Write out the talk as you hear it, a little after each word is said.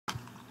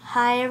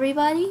Hi,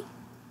 everybody.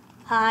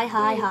 Hi,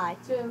 hi, hi.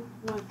 3, 2,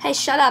 1. Hey,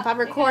 shut up. I'm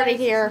recording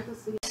here.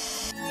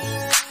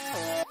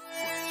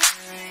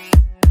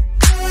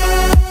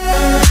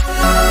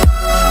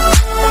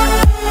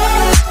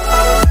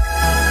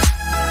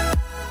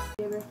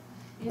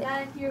 And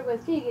I'm here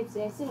with Keegan.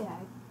 Say hi.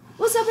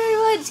 What's up,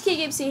 everyone? It's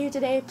KGMC here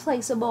today,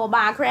 playing some more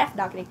Minecraft.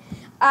 Not kidding.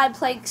 I'm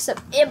playing some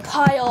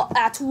Empire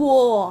at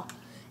War.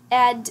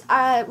 And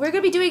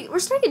we're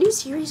starting a new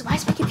series. Why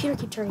does my computer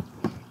keep turning?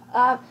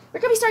 We're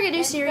gonna be starting a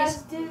new series. You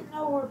guys didn't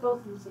know we're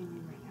both in the same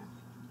room right now.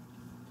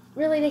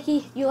 Really,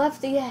 Nikki? You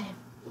left the game.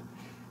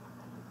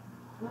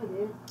 No, I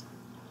did.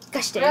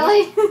 Gosh dang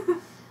Really? it.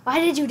 Why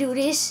did you do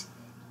this?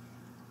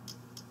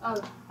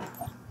 Oh.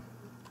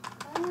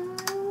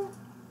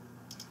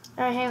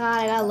 Alright, hang on.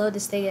 I gotta load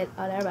this thing in.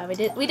 Oh, never mind.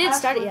 We didn't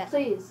start it yet.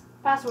 Please.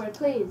 Password,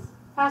 please.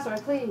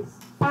 Password, please.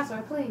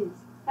 Password, please.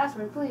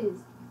 Password, please.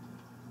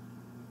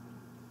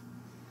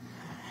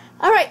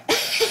 Alright.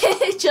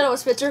 General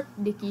Spitzer.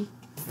 Nikki.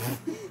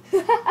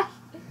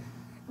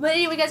 But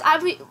anyway, guys,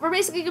 we're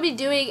basically going to be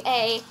doing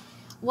a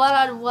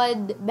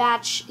one-on-one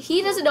match.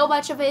 He doesn't know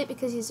much of it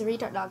because he's a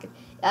retard. No,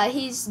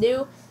 he's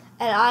new,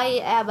 and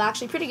I am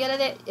actually pretty good at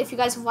it. If you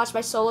guys have watched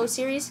my solo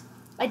series,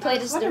 I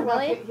played as the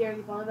Rebellion.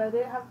 I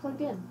didn't have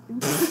plugged in.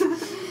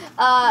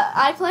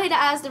 I played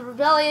as the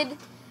Rebellion,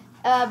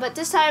 but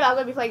this time I'm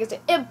going to be playing as the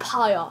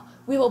Empire.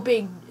 We will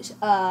bring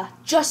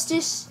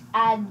justice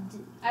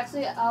and...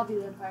 Actually, I'll be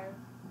the Empire.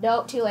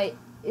 No, too late.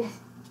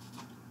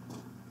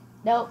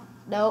 Nope.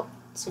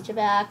 Switch it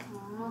back.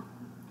 Aww.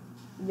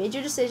 You made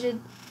your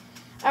decision.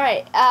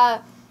 Alright,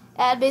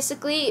 and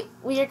basically,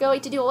 we are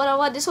going to do a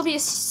one-on-one. This will be a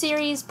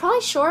series,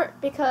 probably short,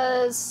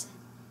 because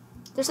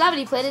there's not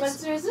many planets.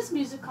 Spencer, is this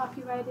music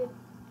copyrighted?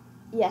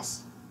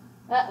 Yes.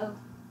 Uh-oh.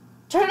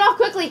 Turn it off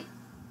quickly!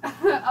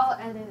 I'll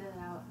edit it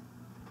out.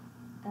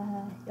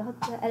 You'll have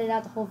to edit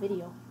out the whole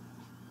video.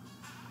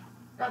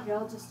 Okay,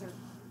 I'll just start.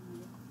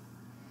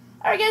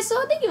 Alright, guys, so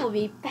I think it will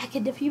be back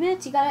in a few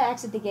minutes. You gotta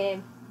exit the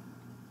game.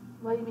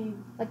 What do you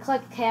mean? Like,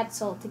 click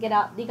cancel to get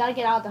out. You gotta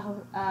get out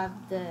of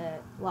the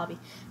lobby.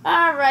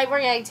 Alright,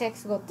 we're getting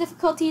technical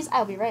difficulties.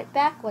 I'll be right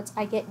back once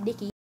I get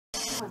Nikki.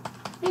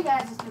 Hey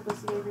guys, it's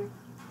Nicholas Gamer.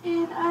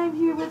 And I'm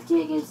here with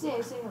Keegan. Say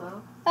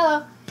hello.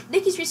 Hello.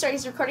 Nikki's restarting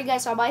his recording,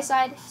 guys, on my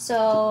side,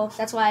 so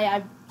that's why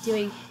I'm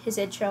doing his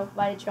intro,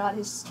 my intro on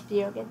his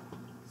video again.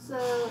 So,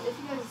 if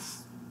you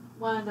guys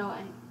want to know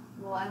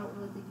well, I don't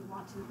really think you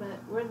want to,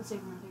 but we're in the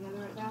same room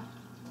together right now.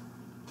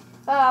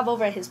 I'm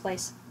over at his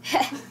place.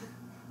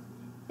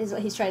 Is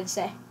what he's trying to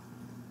say.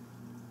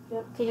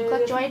 Yep. Can you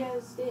click join? If you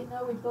guys didn't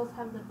know, we both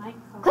have the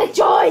Minecraft. Click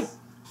join!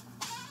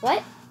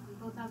 What? We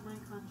both have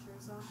Minecraft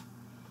shirts on.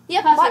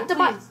 Yep, Password,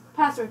 please.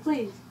 Password,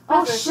 please. Oh,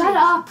 Password, shut please.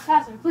 up!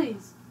 Password,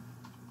 please.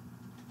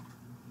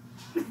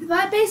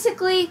 But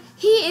basically,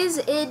 he is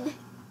in,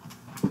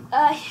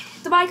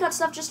 the Minecon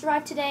stuff just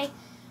arrived today.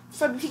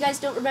 If you guys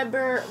don't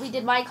remember, we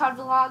did Minecon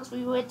vlogs.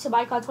 We went to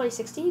Minecon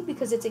 2016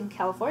 because it's in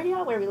California,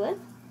 where we live.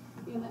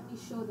 You let me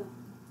show them.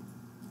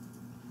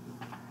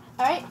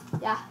 Alright,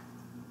 yeah.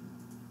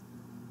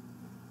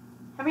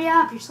 Hurry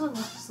up, you're so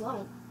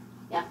slow.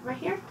 Yeah, right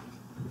here.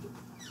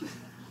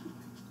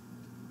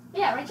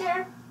 Yeah, right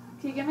there.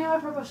 Can you give me my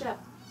purple ship?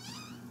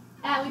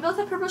 We both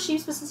have purple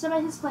sheep, but since I'm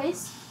at his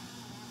place,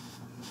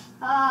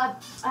 I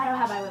don't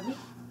have mine with me.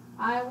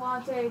 I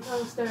want a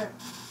toaster.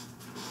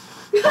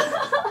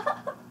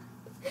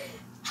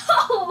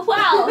 Oh,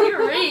 wow, you're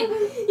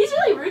rude. He's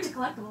really rude to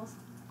collectibles.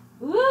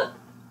 Woo.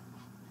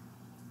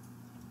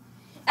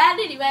 And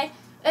anyway,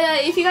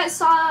 if you guys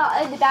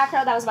saw in the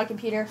background, that was my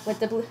computer with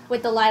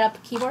the light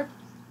up keyboard.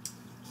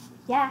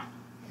 Yeah.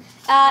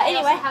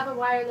 Anyway, I also have a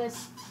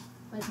wireless,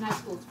 like,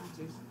 nice cool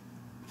sponsors.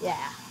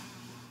 Yeah.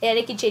 And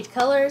it can change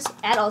colors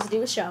and also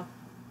do a show.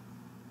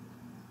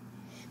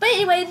 But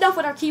anyway, enough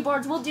with our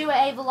keyboards. We'll do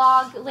a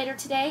vlog later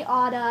today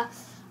on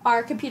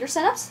our computer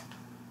setups.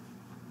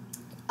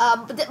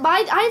 But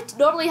I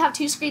normally have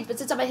 2 screens, but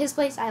since I'm at his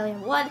place, I only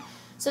have 1.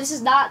 So this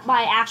is not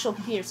my actual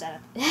computer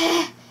setup.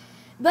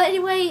 But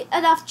anyway,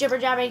 enough jibber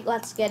jabbering.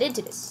 Let's get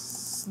into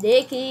this.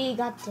 Nikki,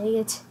 god dang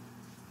it.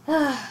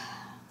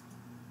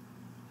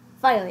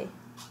 Finally.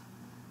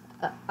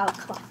 Oh,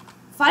 come on.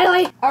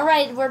 Finally!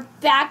 Alright, we're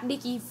back.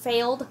 Nikki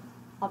failed,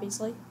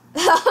 obviously.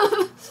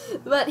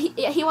 But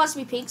he wants to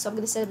be pink, so I'm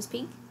going to set him as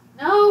pink.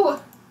 No!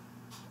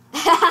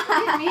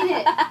 I didn't mean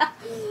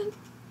it.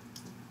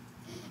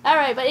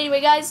 Alright, but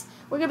anyway, guys,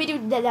 we're going to be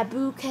doing the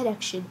Naboo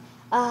connection.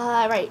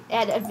 Right,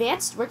 and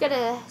advanced, we're going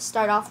to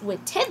start off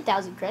with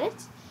 10,000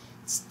 credits.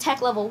 It's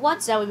tech level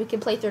 1, so that way we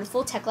can play through the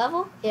full tech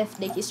level, if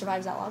Nikki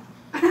survives that long.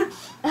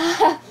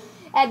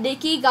 And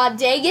Nikki, god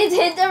dang it,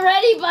 hit the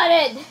ready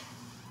button!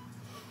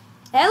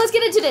 And let's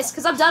get into this,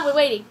 because I'm done with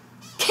waiting.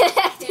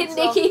 Connected,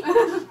 Nikki.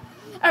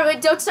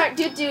 Alright,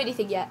 don't do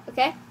anything yet,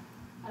 okay?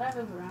 How do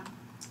I move around?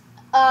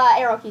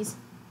 Arrow keys.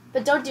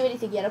 But don't do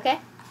anything yet, okay?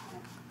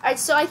 Alright,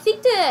 so I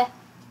think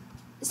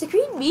is the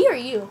green me or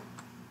you?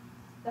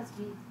 That's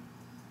me.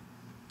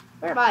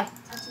 Where am I?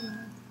 That's me.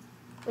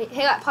 Wait,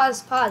 hang on,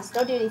 pause.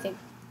 Don't do anything.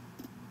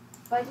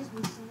 If I just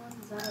move someone,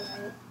 is that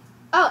alright?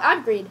 Oh,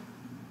 I'm green.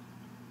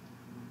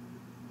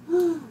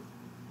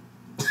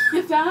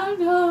 I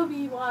found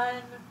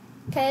Obi-Wan.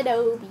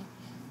 Kenobi.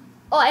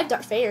 Oh, I have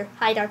Darth Vader.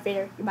 Hi, Darth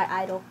Vader. You're my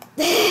idol.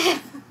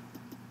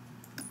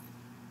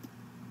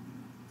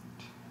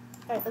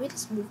 Alright, let me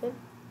just move him.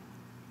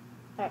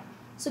 Alright.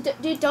 So,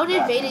 dude, don't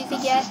invade anything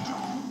yet.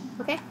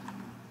 Okay?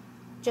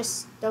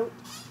 Just don't.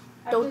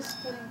 I'm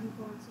just putting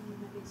people on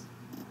some units.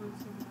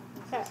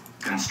 Okay.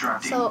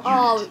 Constructing So,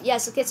 oh,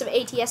 yes, let's get some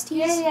ATSTs.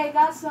 Yay, I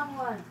got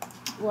someone.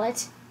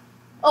 What?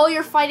 Oh,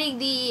 you're fighting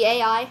the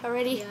AI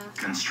already? Yeah.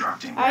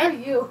 Constructing. Where are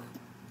you?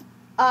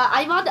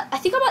 I'm on, I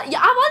think I'm on, yeah,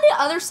 I'm on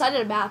the other side of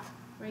the map.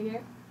 Right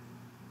here?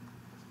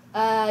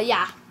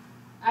 Yeah.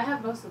 I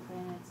have most of the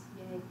planets.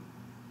 Yay.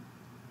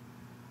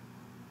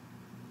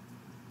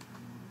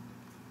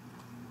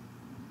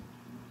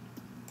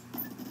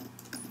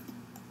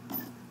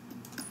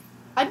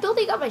 I'm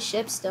building up my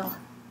ship still.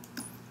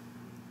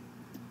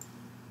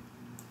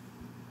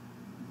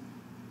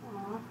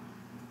 Aw.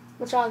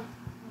 What's wrong?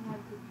 I have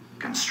to-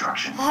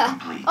 Construction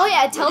complete. Oh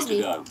yeah, it tells Ready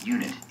me. to go.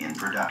 Unit in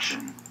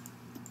production.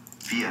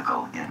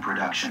 Vehicle in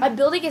production. I'm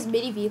building as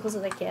many vehicles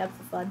as I can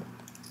for fun.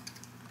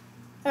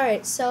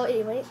 Alright, so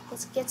anyway,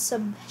 let's get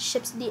some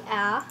ships in the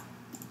air.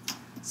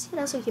 Let's see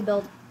what else we can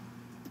build.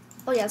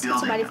 Oh yeah, let's get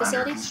some Building mining under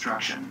facilities.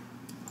 construction.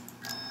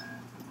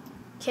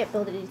 Can't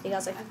build anything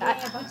else like I'm that.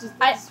 getting a bunch of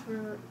I- things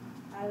for,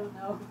 I don't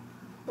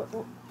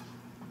know.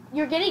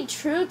 You're getting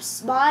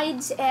troops,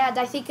 mines, and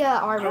I think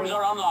armory. Cruiser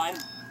online.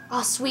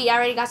 Oh sweet, I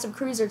already got some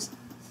cruisers.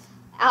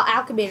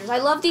 Alchemators. I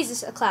love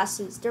these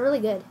classes. They're really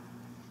good.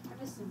 I'm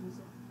just gonna use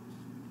it.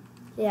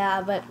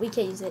 Yeah, but we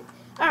can't use it.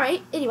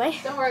 Alright, anyway.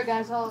 Don't worry,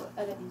 guys. I'll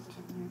edit these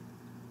in here.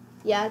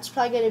 Yeah, it's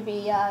probably gonna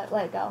be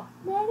let it go.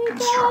 Let it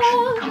Construction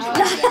go.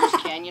 complete.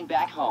 Next canyon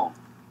back home.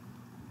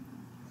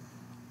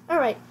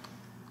 Alright.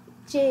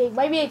 Jay,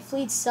 my main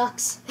fleet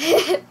sucks.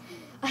 I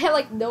have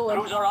like no one.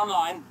 Cruiser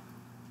online.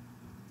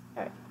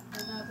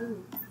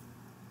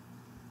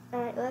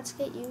 Alright, let's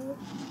get you.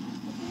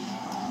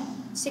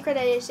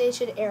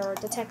 Synchronization error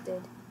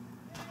detected.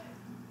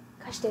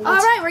 Gosh dang it.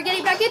 Alright, we're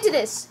getting back into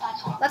this.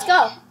 Let's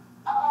go.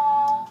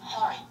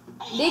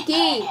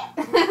 Nikki!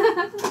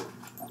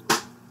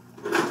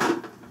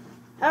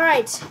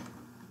 Alright.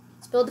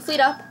 Let's build the fleet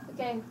up.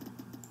 Okay.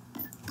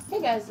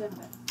 Hey guys, I'm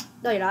back.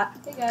 No, you're not.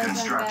 Hey guys, I'm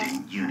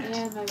Constructing back. unit.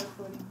 And my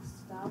recording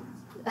stopped.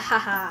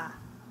 Haha.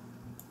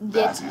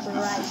 Get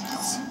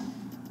right.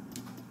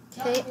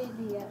 Okay. Not made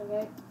me yet,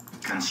 okay?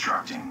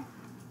 Constructing.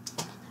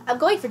 I'm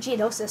going for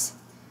Geonosis.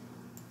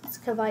 Let's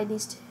combine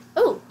these two.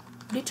 Oh!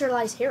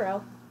 Neutralize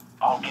hero.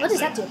 What does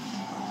that do?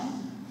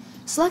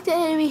 Select the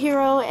enemy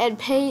hero and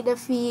pay the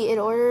fee in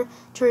order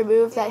to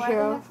remove that Why do I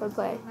hero have to from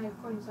play. say My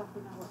recording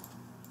software not work?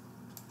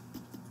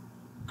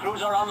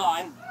 Cruiser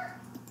online.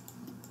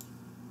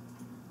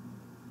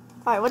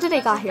 Alright, what do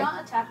they got Guys, here? Don't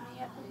attack me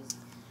yet, please.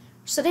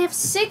 So they have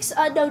 6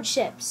 unknown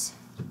ships.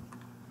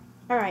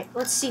 Alright,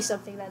 let's see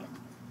something then.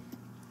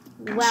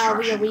 Wow, we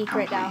are Construction weak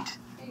right now. complete.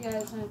 Hey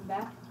guys, I'm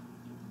back.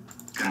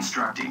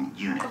 Constructing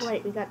unit. Oh,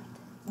 wait, we got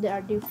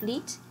our new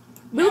fleet.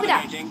 Move it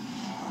out! Navigating.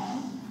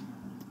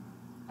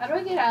 How do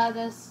I get out of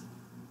this?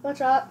 What's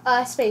wrong?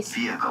 Space.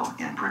 Vehicle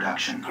in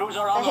production. Cruiser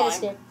I hit online.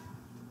 escape.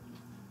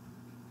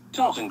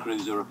 Tartan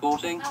cruiser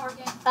reporting. Not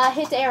working.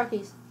 Hit the arrow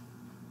keys.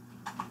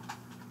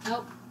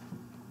 Nope.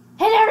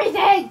 Hit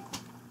everything!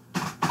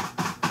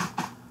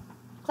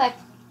 Click.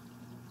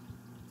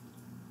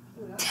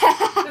 Here we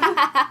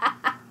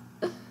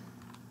go.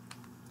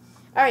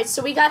 Alright,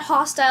 so we got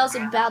hostiles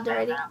inbound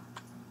already.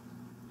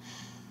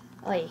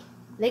 Oy.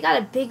 They got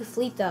a big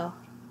fleet though.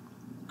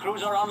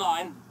 Cruiser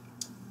online.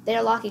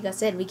 They're locking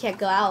us in. We can't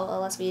go out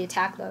unless we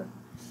attack them.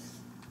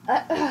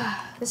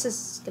 This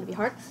is gonna be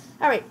hard.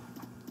 Alright.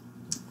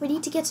 We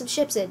need to get some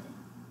ships in.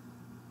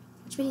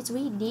 Which means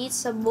we need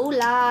some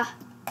moolah.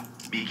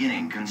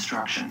 Beginning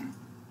construction.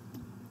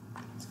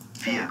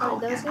 Vehicle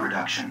Those in in?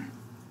 production.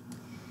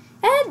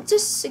 And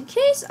just in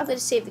case, I'm gonna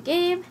save the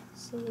game.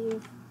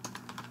 Save.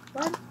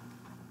 One.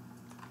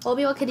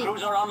 Obi-Wan can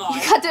Cruiser He online.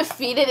 got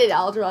defeated in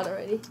Alderaan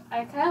already.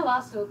 I kind of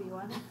lost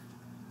Obi-Wan.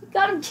 We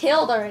got him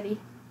killed already.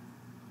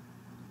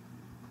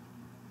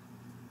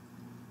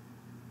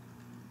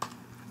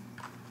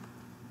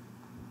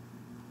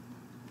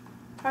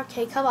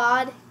 Okay, come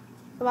on.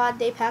 Come on,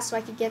 day pass so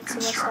I can get some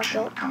more stuff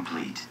Construction built.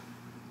 complete.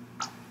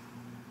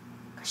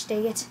 Gosh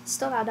dang it.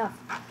 Still not enough.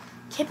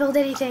 Can't build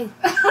anything.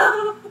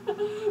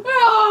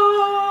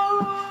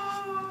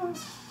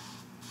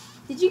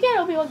 Did you get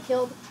Obi-Wan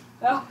killed?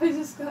 No, I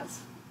just got.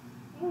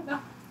 I don't know.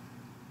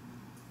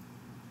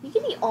 You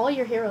can get all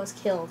your heroes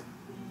killed.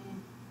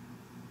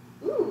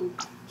 Ooh,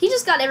 He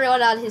just got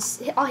everyone on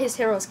all his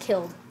heroes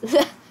killed.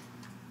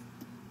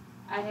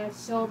 I have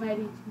so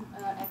many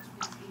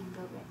X-Wings being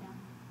built right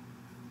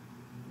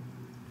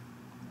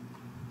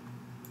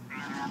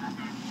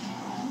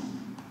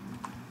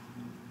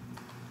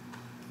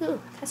now.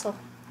 Ooh, castle.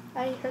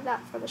 I heard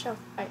that from the show.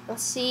 Alright,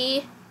 let's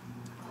see.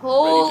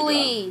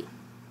 Holy!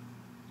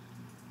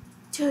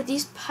 Dude,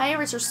 these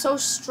pirates are so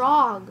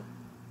strong.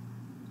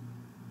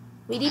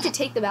 We need to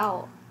take them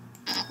out.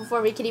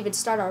 before we can even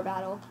start our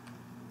battle.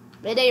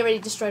 And they already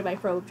destroyed my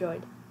probe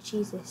droid.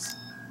 Jesus.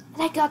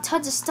 And I got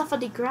tons of stuff on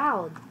the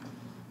ground.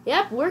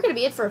 Yep, we're gonna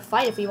be in for a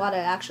fight if we want to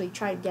actually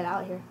try and get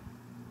out here.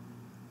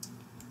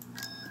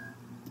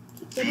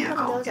 Anyone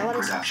Vehicle knows I in want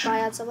to production.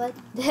 spy on someone?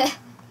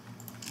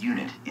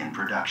 Unit in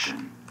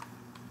production.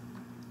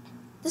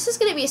 This is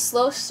gonna be a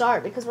slow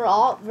start because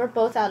we're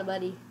both out of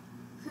money.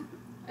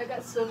 I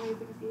got so many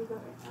things to go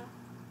right now.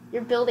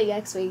 You're building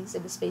X-wings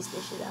in the space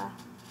station now.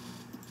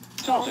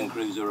 Tartan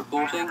cruiser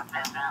reporting.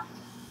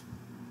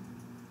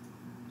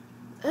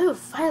 Oh,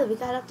 finally we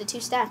got up to 2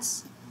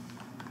 stats.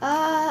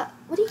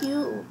 What do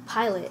you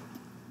pilot?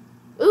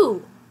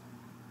 Ooh.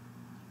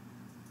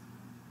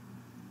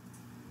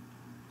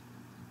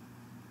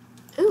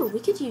 Ooh, we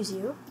could use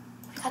you.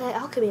 We got an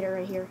Alchemator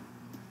right here.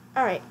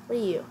 Alright, what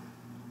are you?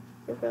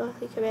 Imperial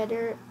Fleet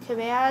Commander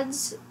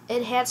commands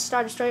enhanced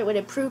Star Destroyer with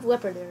improved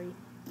weaponry.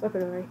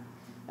 Alright,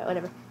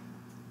 whatever.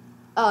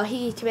 Oh,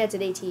 he commands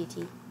an AT.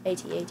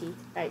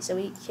 Alright, so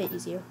we can't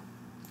use you.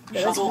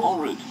 Okay, Shuttle en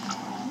route.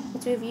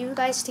 let's move you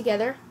guys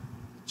together.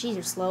 Jeez,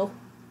 you're slow.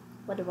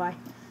 Wonder why.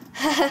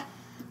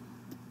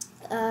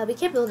 We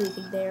can't build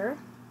anything there.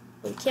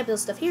 We can't build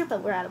stuff here,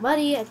 but we're out of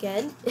money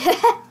again.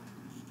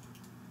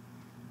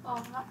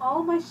 Oh,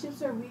 all my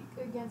ships are weak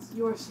against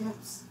your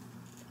ships.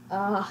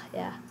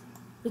 Yeah.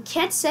 We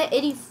can't set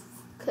any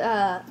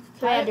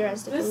commander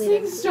as the This leader.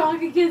 thing's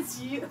strong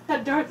against you,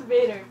 Darth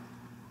Vader.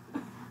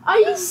 Are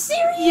you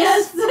serious?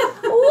 Yes.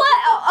 What?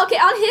 Oh, okay,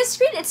 on his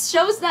screen it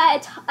shows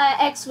that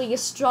X-wing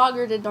is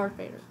stronger than Darth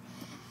Vader.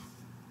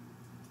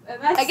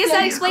 And that's I guess that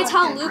scary. explains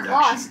how in Luke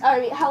production. lost. I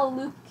mean, how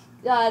Luke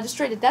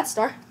destroyed the Death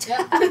Star.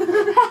 Yep.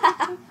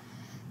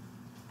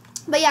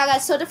 But yeah,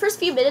 guys. So the first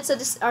few minutes of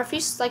this, our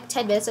first like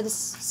 10 minutes of this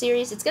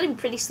series, it's gonna be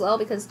pretty slow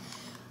because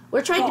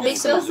we're trying to make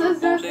Still some.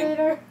 says Darth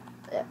Vader.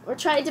 We're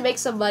trying to make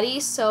some money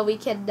so we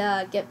can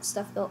get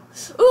stuff built.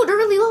 Ooh, they're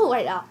really low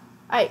right now.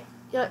 All right,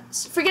 you know,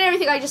 forget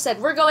everything I just said.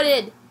 We're going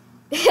in.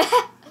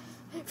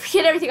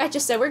 Forget everything I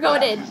just said. We're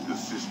going in. The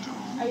system.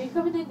 Are you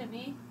coming into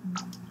me?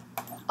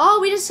 Oh,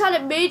 we just had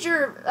a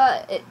major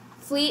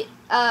fleet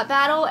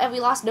battle and we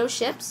lost no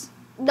ships.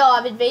 No,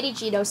 I'm invading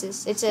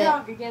Geonosis. It's a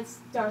Strong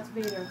against Darth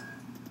Vader.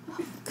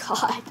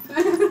 god.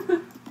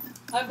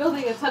 I'm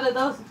building a ton of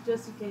those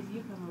just in case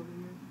you come over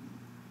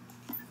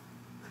here.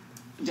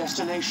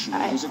 Destination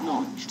Alright. is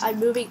acknowledged. I'm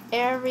moving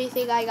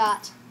everything I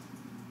got.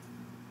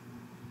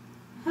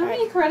 How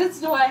many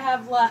credits do I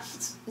have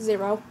left?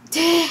 0.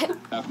 I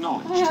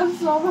Acknowledged. have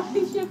so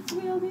many ships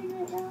wielding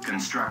right now.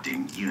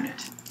 Constructing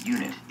unit.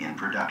 Unit in Alright,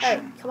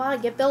 production. come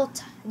on, get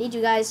built. I need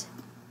you guys.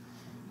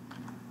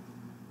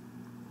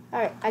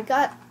 Alright, I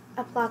got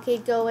a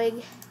blockade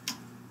going.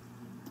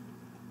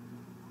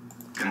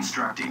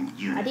 Constructing I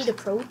unit. need a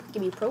probe.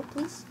 Give me a probe,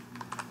 please.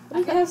 What do I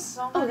you got? have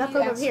so Oh, I got many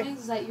probe over here.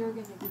 X-Wings that you're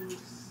gonna be.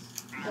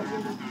 That you're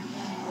gonna be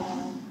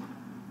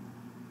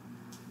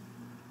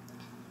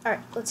Alright,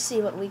 let's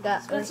see what we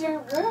got. Spencer,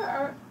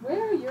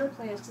 where are your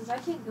planets? Because I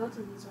can't go to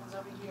these ones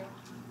over here.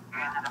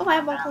 Oh, I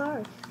have one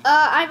already.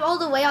 I'm all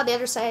the way on the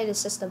other side of the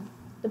system.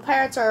 The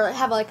pirates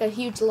have like a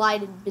huge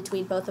line in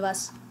between both of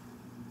us.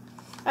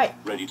 Alright,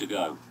 Ready to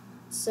go.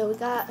 so we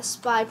got a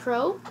spy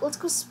probe. Let's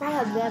go spy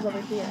on them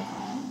over here.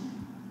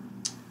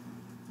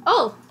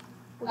 Oh!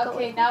 We're Okay,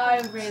 going- now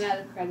I've ran out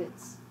of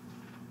credits.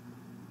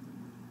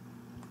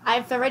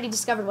 I've already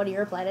discovered one of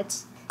your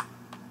planets.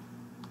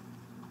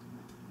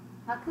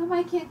 How come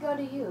I can't go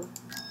to you?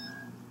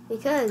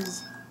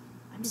 Because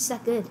I'm just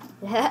that good.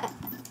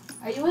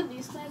 Are you in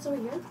these planets over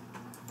here?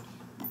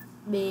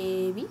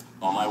 Maybe.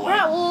 On my We're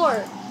at way.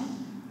 war.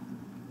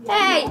 Yeah.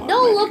 Hey,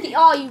 no looking.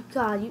 Oh, you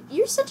God,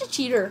 you're such a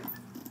cheater.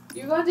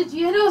 You're going to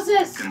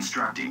Geonosis!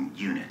 Constructing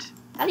unit.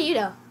 How do you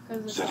know? 'Cause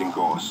it's Setting all-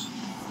 course.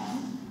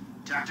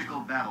 Tactical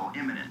battle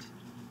imminent.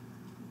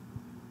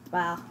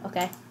 Wow.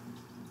 Okay.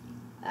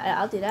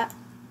 I'll do that.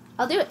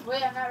 I'll do it.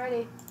 Wait, I'm not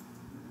ready.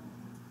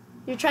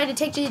 You're trying to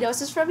take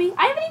Geonosis from me?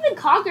 I haven't even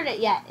conquered it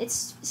yet.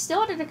 It's still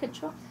under the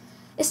control.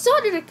 It's still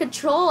under the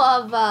control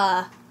of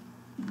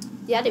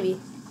the enemy,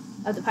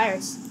 of the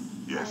pirates.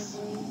 Yes.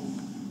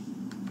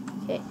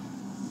 Okay.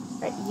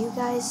 Right, you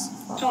guys.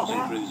 Follow Tartan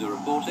that. cruiser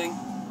reporting.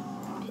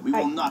 We will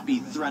Alright. not be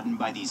threatened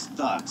by these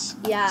thugs.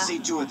 Yeah. See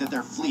to it that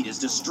their fleet is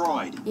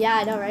destroyed. Yeah,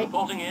 I know, right?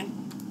 Reporting in.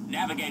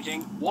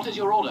 Navigating. What is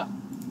your order?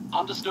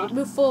 Understood.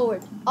 Move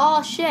forward.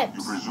 All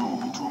ships.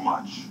 presume too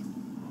much.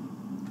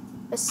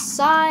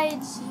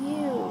 Besides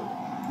you.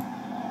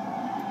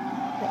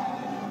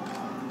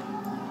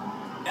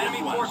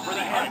 Enemy forces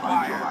ahead.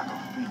 Lack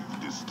of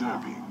fleet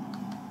disturbing.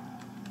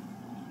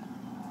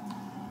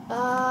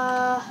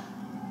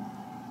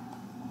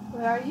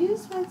 Where are you,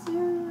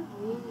 Spencer?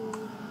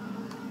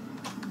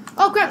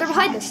 Oh crap, they're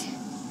behind us.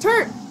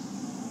 Turn.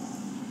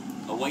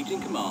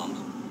 Awaiting command.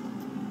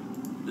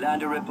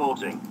 Lander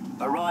reporting.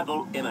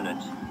 Arrival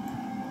imminent.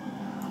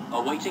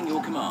 Awaiting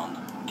your command.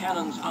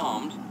 Cannons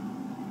armed.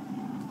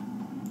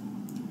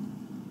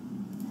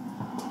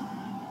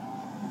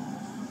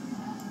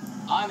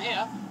 I'm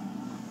here.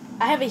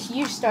 I have a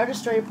huge Star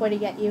Destroyer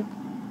pointing at you.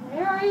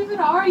 Where even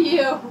are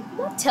you? I'm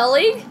not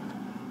telling.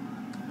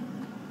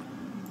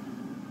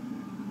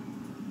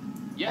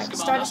 Yes, Star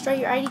Commander.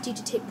 Destroyer, I need you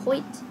to take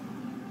point.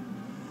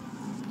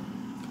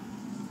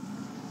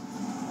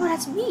 Oh,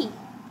 that's me.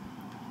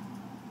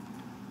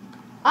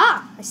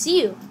 Ah, I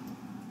see you.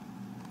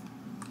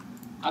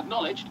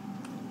 Acknowledged.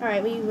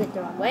 Alright, we went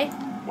the wrong way.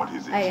 What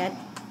is it? I got.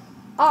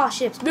 Oh,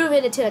 ships, move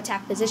into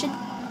attack position.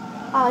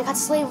 Oh, I got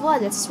Slave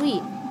 1, that's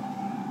sweet.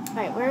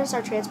 Alright, where's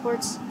our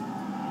transports?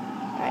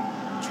 Alright,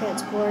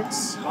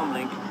 transports.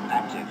 Comlink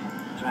active.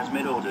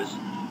 Transmit orders.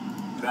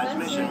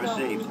 Transmission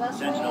received.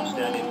 Sentinel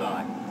standing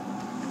by.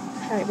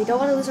 Alright, we don't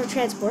want to lose our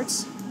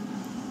transports.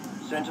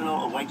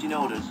 Sentinel awaiting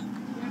orders.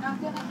 You're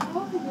not gonna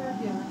go over here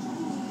if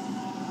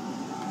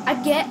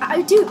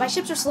you're Dude, my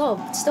ships are slow.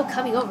 It's still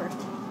coming over.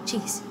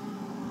 Jeez.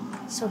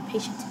 So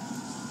impatient.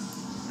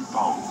 You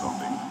found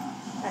something.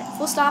 Alright,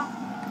 full stop.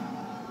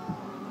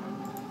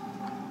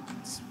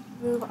 Let's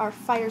move our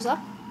fighters up.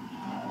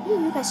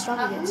 Ooh, you guys strong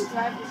How can we against.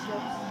 drive the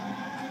ships?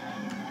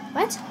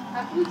 What?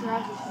 How can we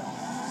drive the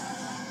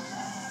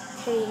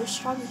ships? Okay, you're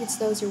strong against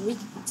those, you're weak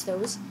against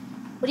those.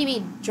 What do you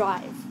mean,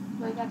 drive?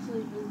 Like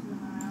actually move them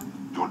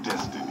around. Your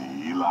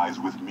destiny lies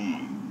with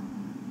me.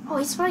 Oh,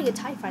 he's flying a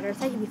TIE fighter. I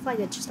thought he'd be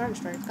flying a Star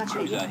Destroyer. Gotcha.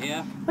 Cruiser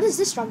here. What is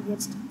this strong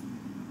against?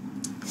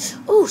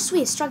 Oh,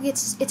 sweet. It's strong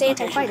against its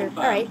anti-fighter.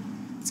 confirmed. Alright.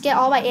 Let's get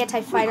all my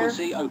anti-fighter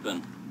Frequency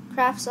open.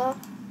 crafts up.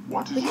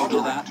 What is We your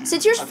can- directive?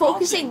 Since you're Advancing.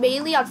 focusing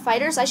mainly on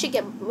fighters, I should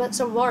get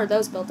some more of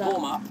those built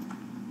Form up. up.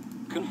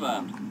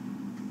 Confirmed.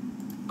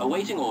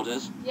 Awaiting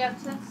orders. Yeah,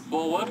 since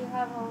Forward. you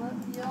have a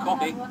you only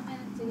Copy. have 1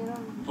 minute to get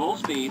over. Full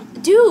speed.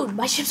 Dude,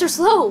 my ships are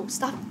slow.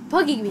 Stop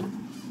bugging me.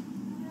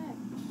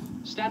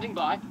 Standing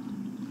by.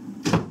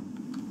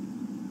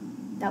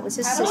 That was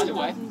his How do system.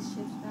 I Away. move these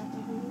ships back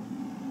over here?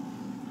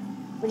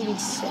 What do you mean,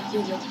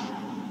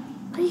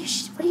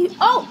 what are you?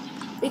 Oh!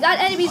 We got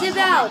enemies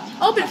inbound.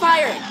 Open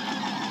fire.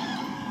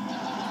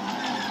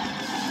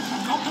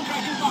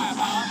 Concentrating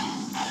firepower.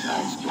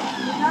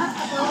 You're not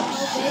above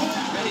obeying.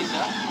 Ready,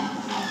 sir.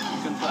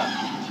 Confirmed.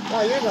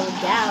 Oh, you're going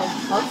down,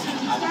 punk.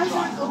 These guys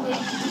aren't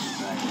obeying.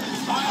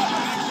 Fire for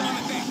maximum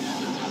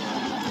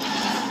effect.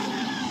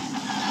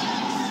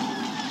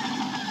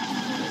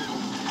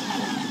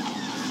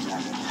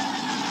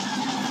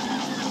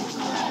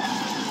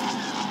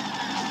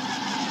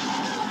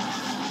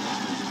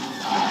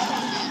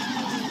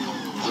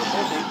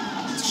 Reporting.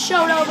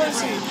 Shownovers.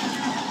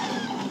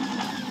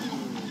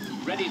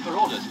 Ready for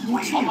orders.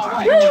 We On my are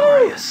way.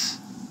 victorious.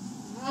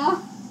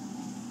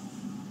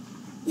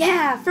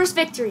 Yeah, first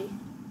victory.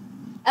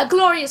 A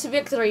glorious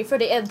victory for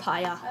the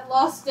Empire. I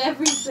lost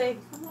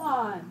everything. Come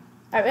on.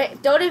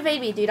 Alright, don't invade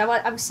me, dude.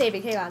 I'm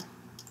saving. Hang on.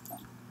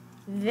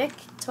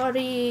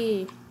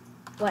 Victory.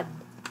 1.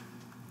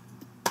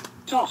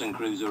 Tartan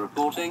cruiser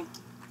reporting.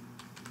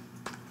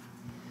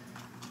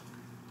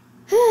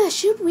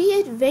 Should we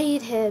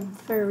invade him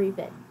for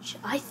revenge?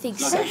 I think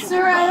so. Location.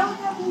 Sir, I don't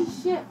have any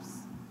ships.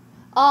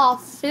 All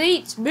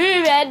fleets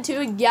move in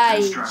to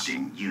engage.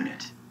 Constructing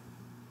unit.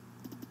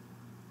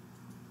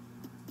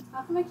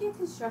 How come I can't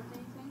construct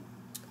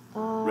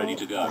anything? Ready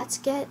to go. Let's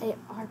get a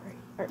armory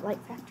or light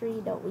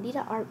factory. No, we need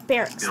a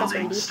barracks. That's what we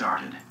Building need.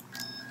 started.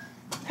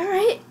 All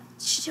right.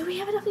 Do we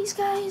have enough of these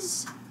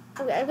guys?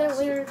 Okay, I'm gonna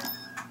wait. I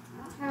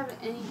don't have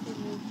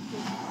anything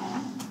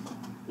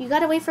to You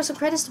gotta wait for some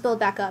credits to build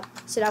back up,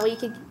 so that way you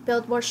can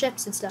build more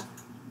ships and stuff.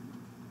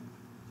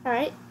 All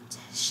right.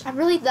 I'm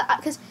really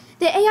because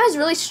the AI is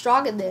really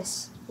strong in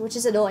this, which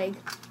is annoying.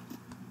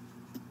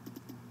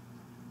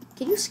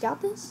 Can you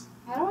scout this?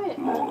 How do I...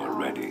 Mauler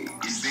ready.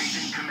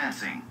 Invasion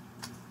commencing.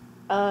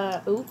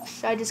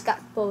 Oops. I just got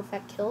Boba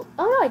Fett killed.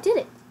 Oh no, I did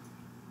it.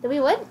 Did we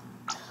win?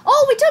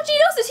 Oh, we took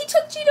Geonosis. He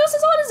took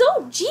Geonosis on his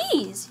own.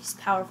 Jeez, he's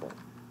powerful.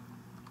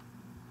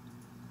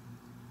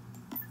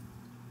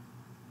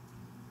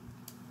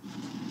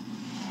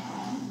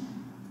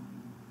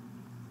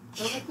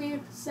 Don't make me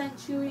send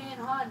Chewie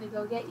and Han to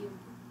go get you.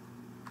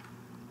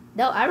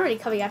 No, I'm already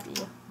coming after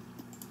you.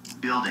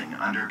 Building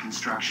under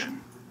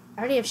construction. I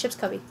already have ships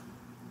coming.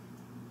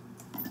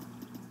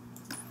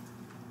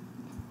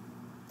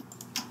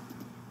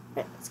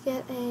 Right, let's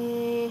get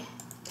a...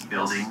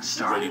 Building Ready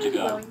started. to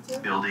go. Going to?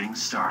 Building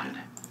started.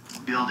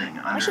 Building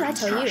Why under should I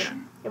tell you?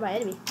 construction. You're my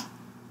enemy.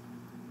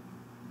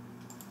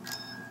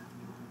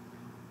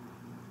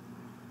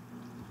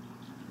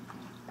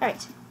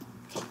 Alright.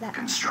 Take that.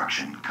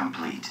 Construction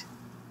complete.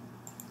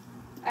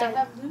 I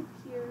have Luke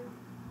here.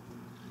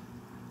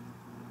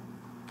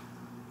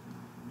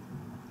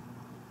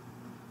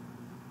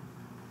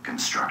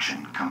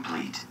 Construction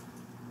complete.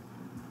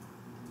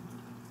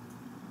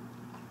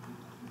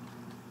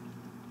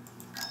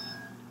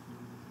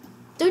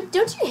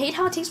 Don't you hate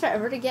how it takes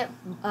forever to get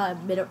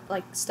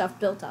stuff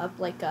built up?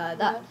 Like that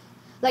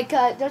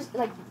Yep. there's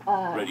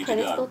Ready to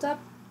credits go. built up?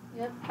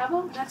 Yep. How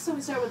about next time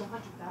we start with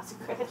 100,000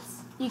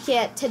 credits? You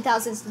can't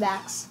 10,000's the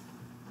max.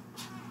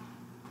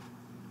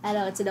 I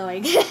know, it's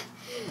annoying.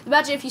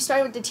 Imagine if you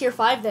started with the tier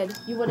 5 then,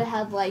 you would have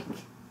had like it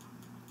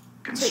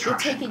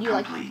Construction taken you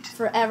like complete.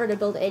 forever to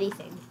build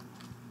anything.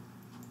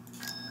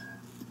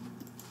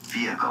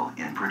 Vehicle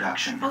in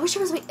production. I wish it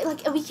was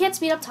like we can't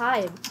speed up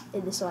time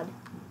in this one.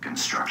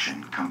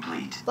 Construction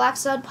complete. Black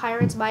Sun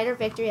Pirates minor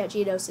victory at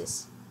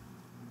Geonosis.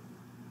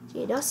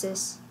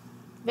 Geonosis?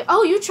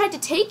 Oh, you tried to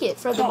take it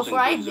from them Tossing before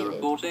I cruiser invaded.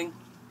 reporting.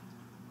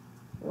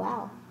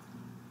 Wow.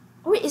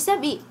 Oh wait, is that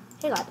me?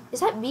 Hang on, is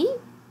that me?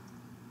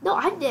 No,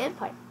 I'm the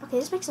Empire. Okay,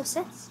 this makes no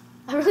sense.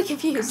 I'm really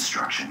confused.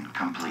 Construction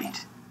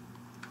complete.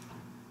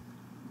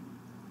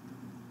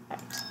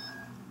 Alright.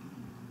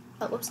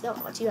 Oh, whoops, no, I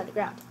want you on the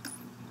ground.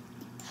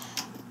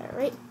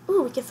 Alright.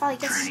 Ooh, we can finally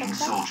get some Training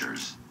stuff.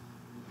 soldiers.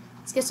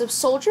 Let's get some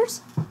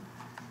soldiers.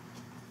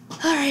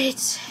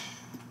 Alright.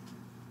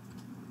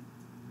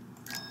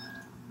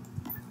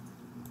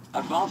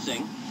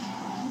 Advancing.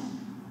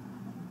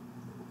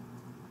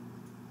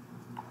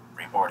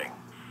 Reporting.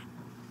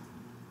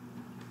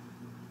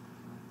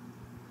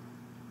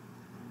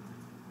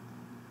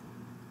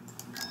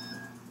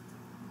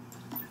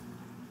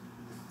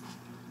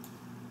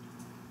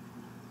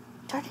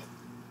 Darn it.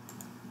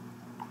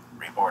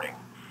 Reporting.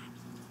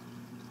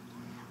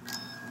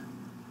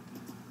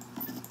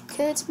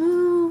 Okay, let's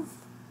move.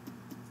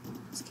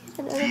 Let's get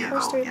another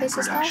force to Vehicle in replace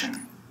this guy.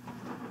 production.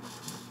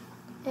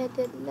 And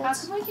then How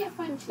let's come I can't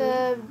find move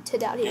two? to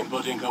down here.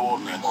 Inputting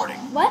coordinates. Reporting.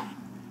 What?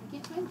 I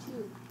can't find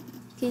two.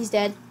 He's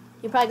dead.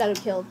 You probably got him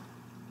killed.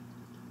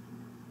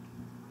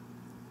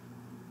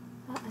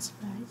 Oh, that's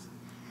nice.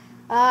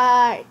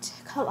 Alright,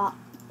 come on.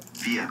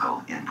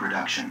 Vehicle in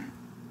production.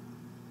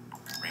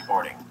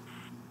 Reporting.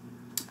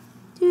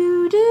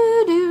 Do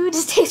do do.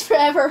 This takes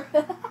forever.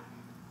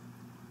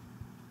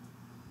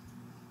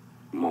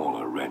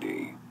 Mauler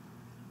ready.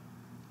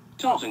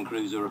 Tartan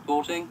cruiser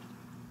reporting.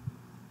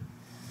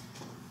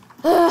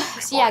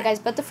 So yeah, guys,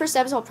 but the first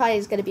episode probably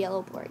is gonna be a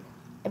little boring,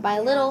 and by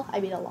a little, I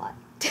mean a lot.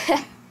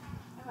 I'm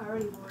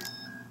already bored.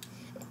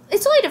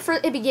 It's only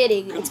the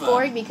beginning. It's Confirm.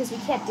 boring because we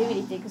can't do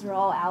anything because we're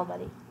all out of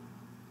money.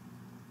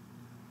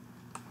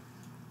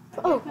 I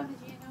Oh. can't come to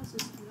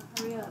Geonosis if you don't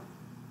hurry up.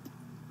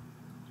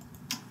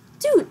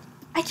 Dude,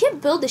 I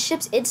can't build the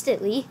ships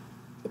instantly.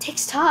 It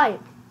takes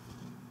time.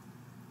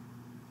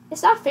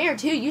 It's not fair,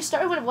 too. You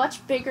started with a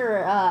much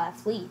bigger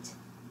fleet.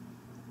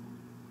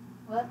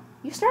 What?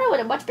 You started with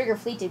a much bigger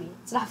fleet than me.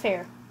 It's not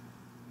fair.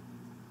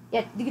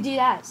 Yeah, you can do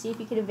that. See if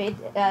you can invade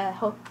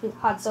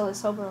Han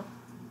Solo's homeworld.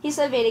 He's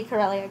invading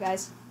Corellia,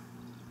 guys.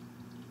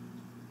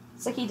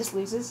 It's like he just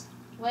loses.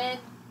 When?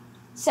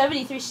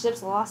 73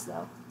 ships lost,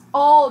 though.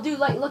 Oh, dude,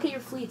 like, look at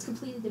your fleet. It's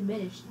completely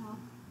diminished now.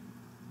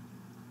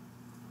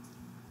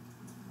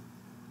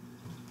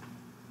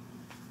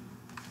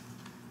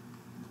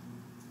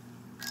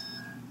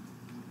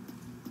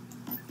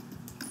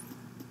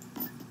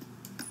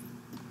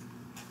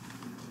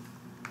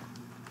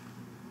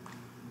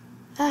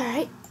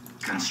 Alright, go to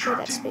that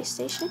Constructing. space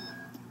station.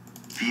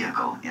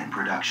 Vehicle in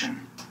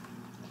production.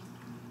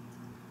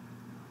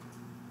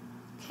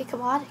 Okay,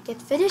 come on,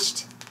 get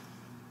finished.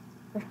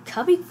 We're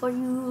coming for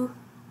you.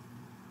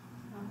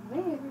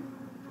 Where?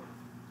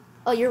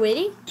 Oh, you're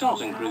waiting?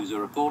 Tartan cruiser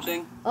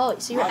reporting. Oh,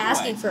 so you're Right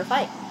asking away. for a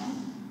fight.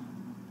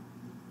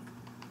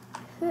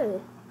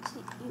 So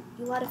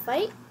you want to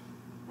fight?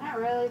 Not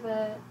really,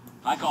 but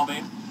I copy.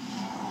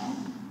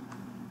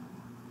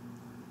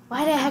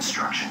 Why the heck?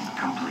 Construction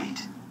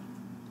complete.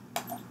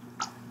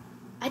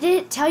 I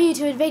didn't tell you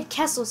to invade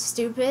Kessel,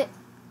 stupid.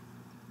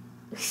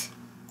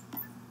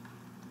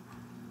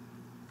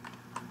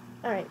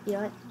 Alright, you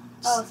know what?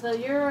 oh, so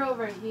you're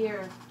over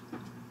here,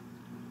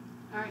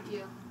 aren't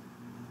you?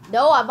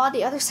 No, I'm on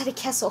the other side of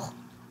Kessel.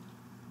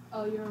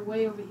 Oh, you're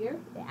way over here.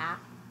 Yeah.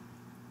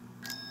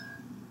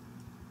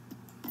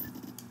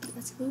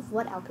 Let's move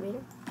what,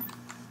 Alchemator?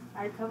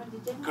 Are you coming to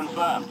Geonosis?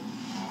 Confirmed.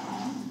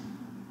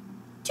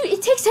 Dude,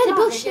 it takes time to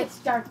build Stop, it ships. gets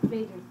Darth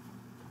Vader.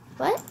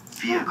 What?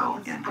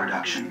 Vehicle in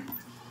production.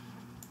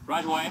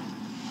 Right away.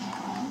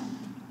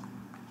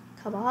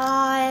 Come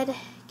on.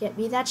 Get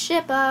me that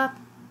ship up.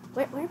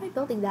 Where am I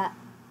building that?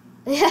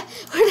 Yeah,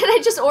 where did I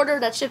just order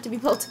that ship to be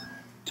built?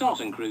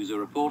 Tartan cruiser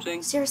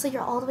reporting. Seriously,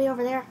 you're all the way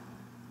over there?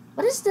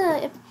 What is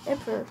the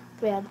Emperor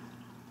command?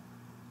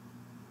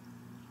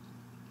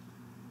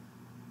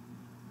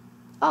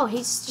 Oh,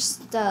 he's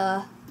just,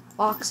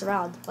 walks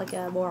around like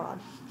a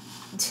moron.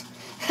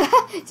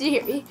 Did you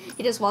hear me?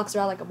 He just walks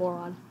around like a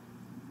moron.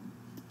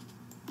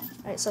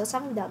 Alright, so let's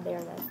have him down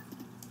there then.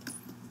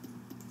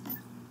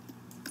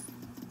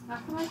 How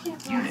come I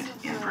can't build Unit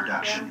some, in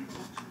production.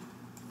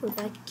 Ooh,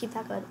 then I can keep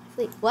that going.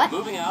 Fleet. What? No,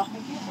 Moving out. I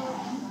can't build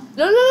some.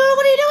 no, no, no,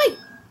 what are you doing?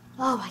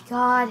 Oh my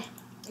god.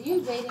 Are you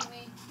invading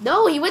me?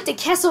 No, he went to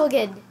Kessel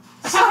again.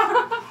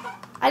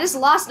 I just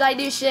lost my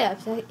new ship.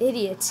 That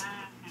idiot.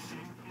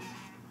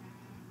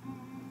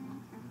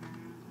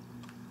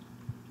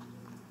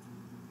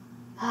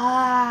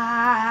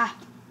 Ah.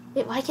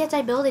 Wait, why can't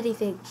I build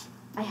anything?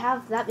 I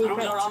have that many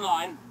Cruiser credits.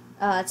 online.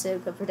 That's a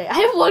good predict. I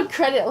have 1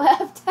 credit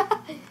left.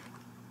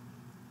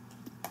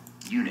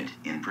 Unit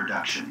in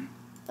production.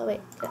 Oh, wait.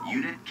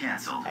 Unit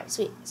cancelled. Alright,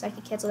 sweet. So I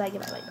can cancel that and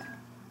get my money back.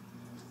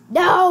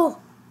 No!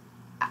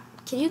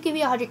 Can you give me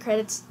 100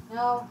 credits?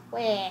 No.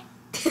 Wait.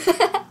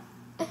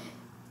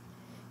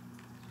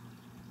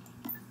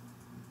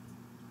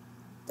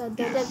 Da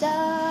da da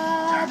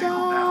da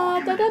da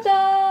da da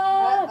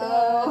da.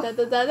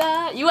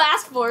 You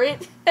asked for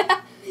it.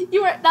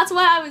 That's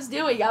what I was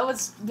doing. I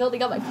was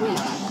building up my fleet.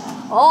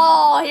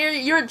 Oh, here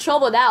you're in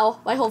trouble now.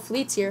 My whole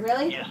fleet's here.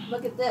 Really? Yes.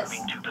 Look at this.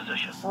 Moving to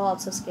position. Oh, I'm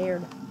so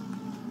scared.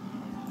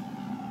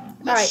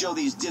 Let's Alright. show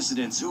these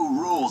dissidents who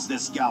rules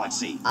this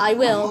galaxy. I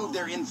will. Remove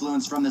their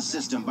influence from the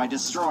system by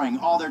destroying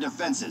all their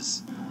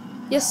defenses.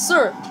 Yes,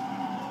 sir.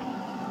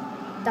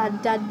 Da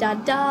da da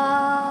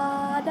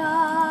da da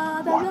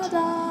da da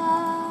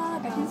da.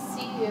 I can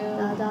see you.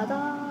 Da da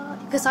da.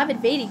 Because I'm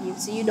invading you,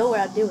 so you know what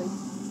I'm doing.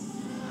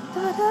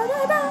 Da da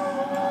da da.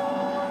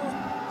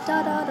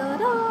 Da da da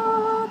da.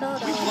 Da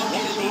da We've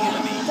located the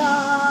enemy.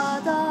 da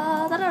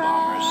da da da da.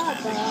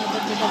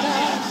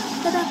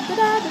 Da da da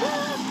da da.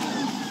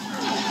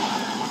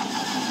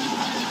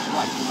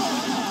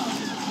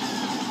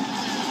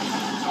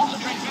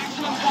 Concentrate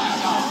maximum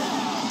firepower.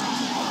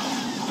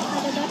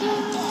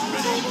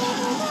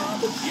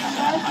 Yes,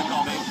 sir. I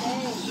copy.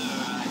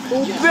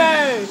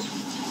 Obey.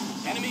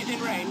 Enemies in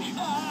range.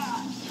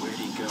 Where'd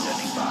he go?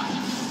 Standing by.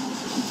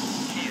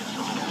 He is a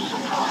little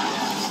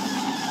surprised.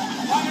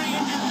 Firing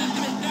engine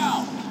system is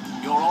down.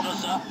 Your order,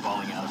 sir.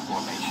 Falling out of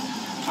formation.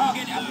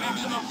 Target at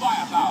maximum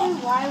firepower.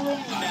 Why would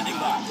Standing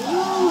by.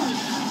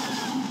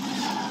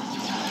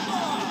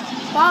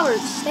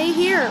 Bobbers, stay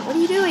here. What are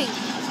you doing?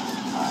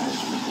 Eyes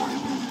reporting.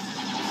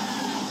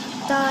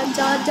 Da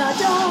da da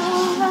da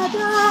da da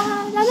da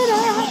da da da.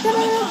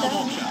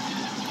 Vulture.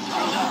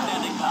 Cruiser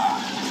standing by.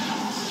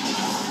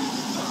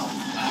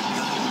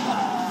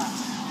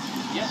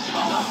 Yes,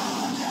 Commander.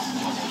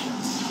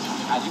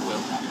 As you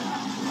will.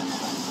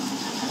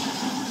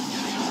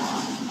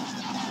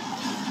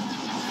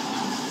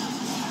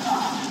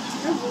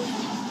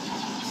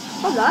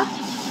 Hold on.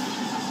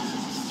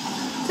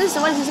 This is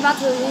the one who's about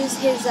to lose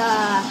his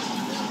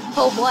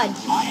home one.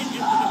 Our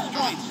engines are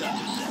destroyed, sir.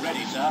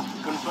 Ready, sir.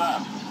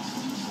 Confirm.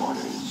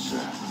 Orders,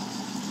 sir.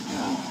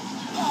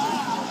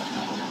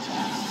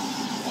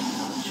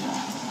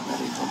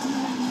 Ready for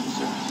command,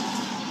 sir.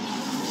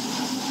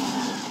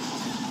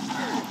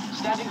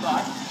 Standing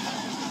by.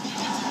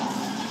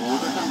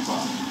 Order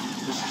confirmed.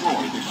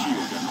 Destroy the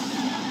shield gun.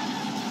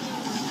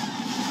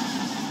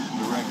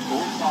 Direct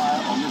full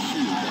fire on the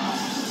shield gun.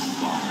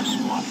 Bomber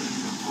squadron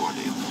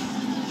reporting.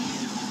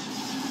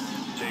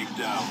 Take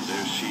down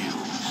their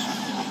shields.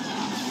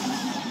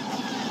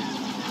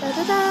 Da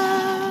da da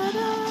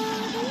da.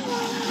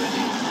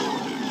 Ready for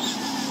orders.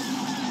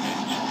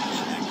 Engines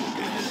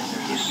activated.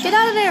 Get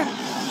out of there!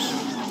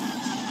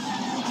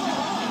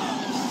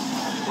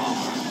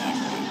 Bomber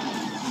active.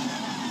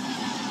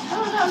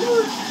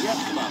 Yes,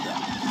 Commander.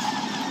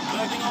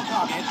 Closing on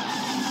target.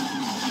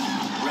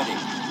 Ready.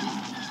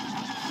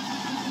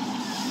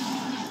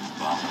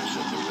 Bombers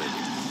at the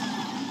ready.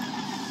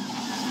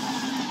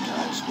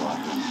 Dive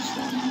squadron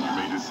standing by.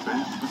 May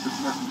dispense with the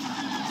present.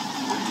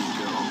 Where'd he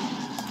go?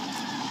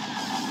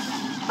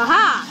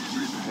 Aha!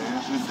 Prepare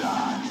to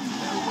die.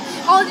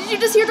 Oh, did you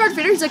just hear Darth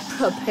Vader? He's like,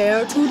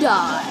 prepare to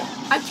die.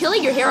 I'm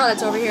killing your hero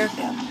that's over here.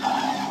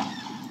 Empire.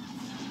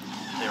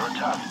 They're a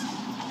target.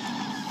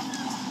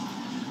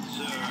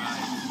 Sir,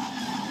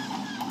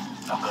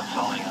 I'm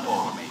consolidating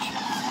formation.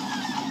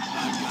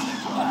 I've got it.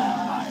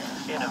 Empire.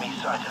 Enemy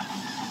sighted.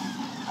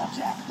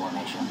 Attack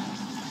formation. The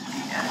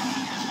enemy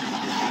has been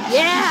defeated.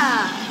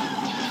 Yeah!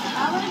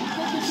 How many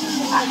pictures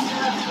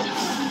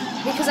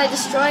Because I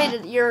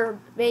destroyed your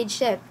main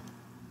ship.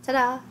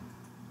 Ta-da.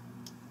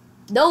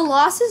 No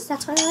losses?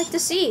 That's what I like to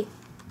see.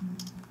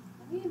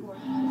 Rebel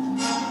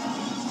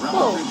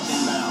Whoa. troops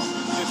inbound.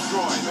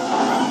 Destroy the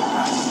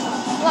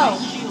Whoa.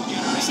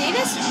 You see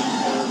this?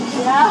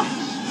 Yeah.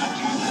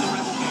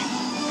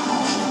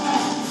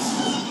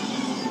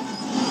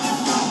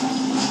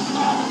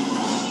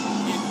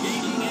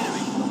 Engaging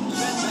enemy.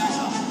 Send back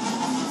up.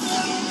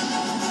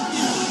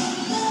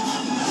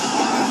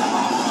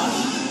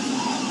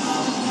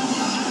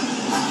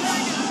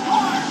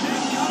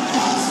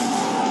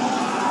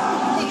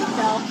 I think it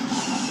fell.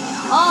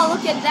 Oh,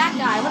 look at that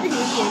guy. I wonder who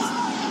he is.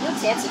 He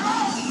looks handsome.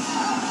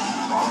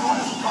 Follow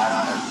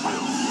Empire at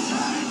will.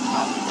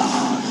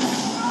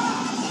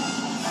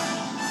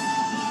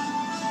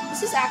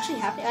 This is actually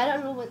happening. I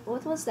don't know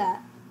what was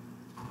that.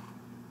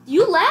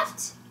 You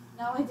left?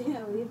 No, I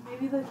didn't leave.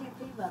 Maybe the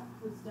campaign was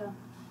done.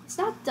 It's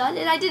not done,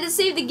 and I didn't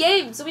save the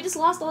game, so we just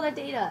lost all that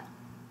data.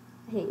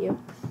 I hate you.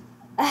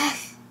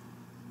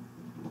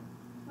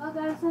 Well,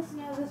 guys, that's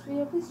the end of this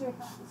video. Please rate,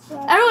 comment,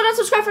 subscribe. Everyone,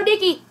 unsubscribe for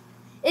Nikki.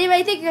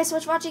 Anyway, thank you guys so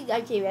much for watching.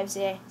 I'm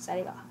KBMCA,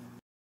 signing off.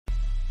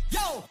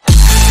 Yo!